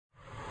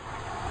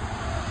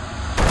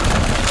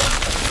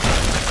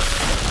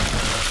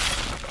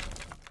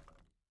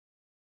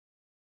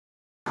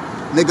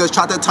Niggas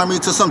try to turn me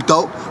to some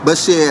dope, but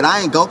shit,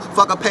 I ain't go.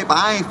 Fuck a paper,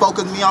 I ain't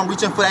focused me, I'm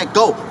reaching for that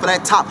goal, for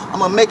that top.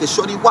 I'ma make it,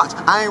 shorty watch.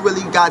 I ain't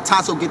really got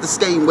time, so get to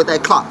skating with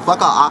that clock.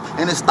 Fuck a eye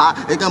and a stock,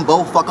 it can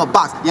both fuck a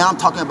box. Yeah, I'm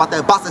talking about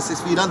that box that's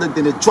 6 feet under,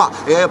 then it drop.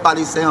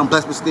 Everybody say I'm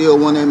blessed, but still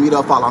wanting me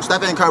to fall. I'm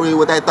Stephen Curry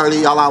with that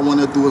 30, all I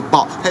wanna do is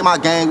ball. Take my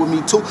gang with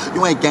me too,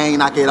 you ain't gang,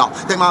 knock it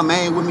off. Take my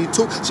main with me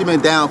too, she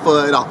been down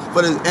for it all.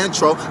 For this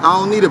intro, I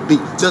don't need a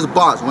beat, just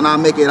bars. When I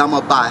make it,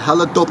 I'ma buy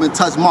hella dope and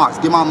touch marks.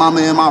 Get my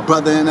mama and my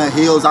brother in the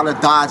hills out of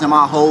Dodge and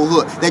my whole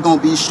hood. They gon'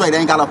 be straight, they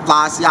ain't gotta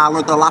fly. See, I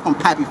learned a lot from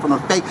Pappy, from the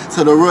fake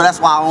to the real. That's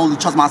why I only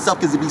trust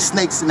myself, cause it be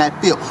snakes in that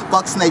field.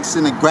 Fuck snakes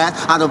in the grass.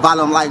 I divide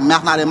them like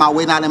math, not in my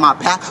way, not in my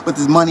path. But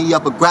this money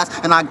up a grass,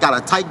 and I got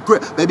a tight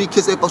grip. Baby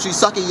kiss it, she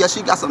sucky, yeah,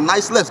 she got some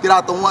nice lips. Get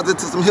out the ones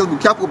into some hills, be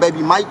careful,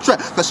 baby, might trip.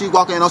 Cause she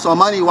walking on some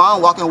money while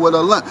I'm walking with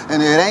a limp.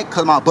 And it ain't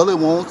cause my bullet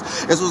wounds,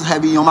 this was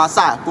heavy on my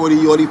side.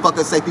 40-40,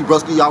 fucking safety,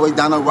 broski, always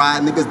down the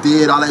ride. Niggas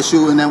did all that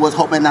shooting and was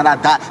hoping that I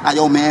died. Now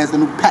your man's the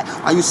new pack.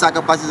 Why you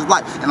sacrifice his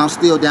life? And I'm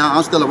still down,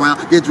 I'm still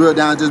around. Get drilled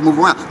down, just move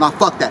around. Nah,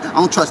 fuck that, I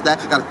don't trust that.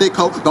 Got a thick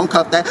coat, don't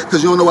cuff that.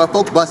 Cause you don't know where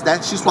folks bust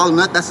that. She swallowed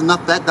nut, that's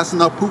enough fact, that's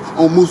enough proof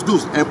on Moose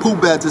Goose. And Pooh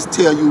Bear just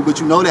tell you, but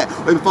you know that.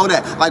 Way before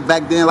that, like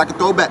back then, like a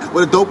throwback.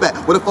 Where the dope at?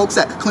 Where the folks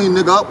at? Clean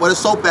nigga up, where the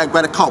soap at?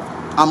 Grab a cough.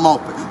 I'm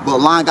off it, but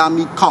line got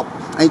me caught.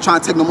 Ain't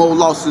trying to take no more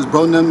losses,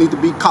 bro, them need to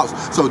be caught.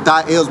 So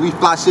die L's, we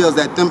fly shells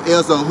at them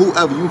L's or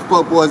whoever. You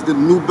fuck boys, the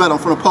new bet. I'm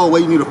from the pole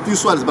where you need a few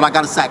sweaters, but I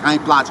got a sack, I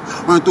ain't flogging.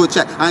 Running through a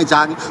check, I ain't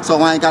jogging,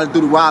 so I ain't gotta do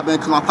the robbing,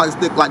 cause my pockets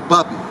thick like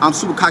Buffy. I'm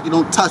super cocky,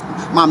 don't touch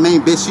me. My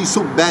main bitch, she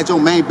super bad, your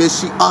main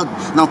bitch, she ugly.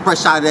 And I'm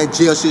fresh out of that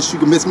jail shit, you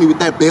can miss me with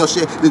that bail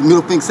shit. This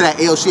middle finger to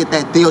that L shit,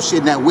 that deal shit,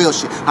 and that whale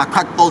shit. I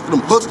crack both of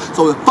them hooks,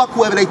 so fuck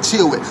whoever they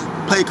chill with.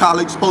 Play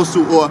college supposed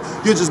to, or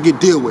you just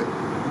get deal with.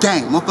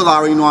 Gang, motherfuckers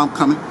already know I'm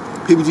coming.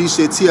 Pbg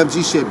shit,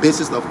 TFG shit,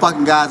 bitches, the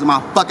fucking guys in my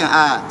fucking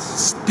eyes.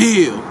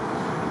 Still.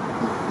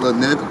 Little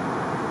nigga.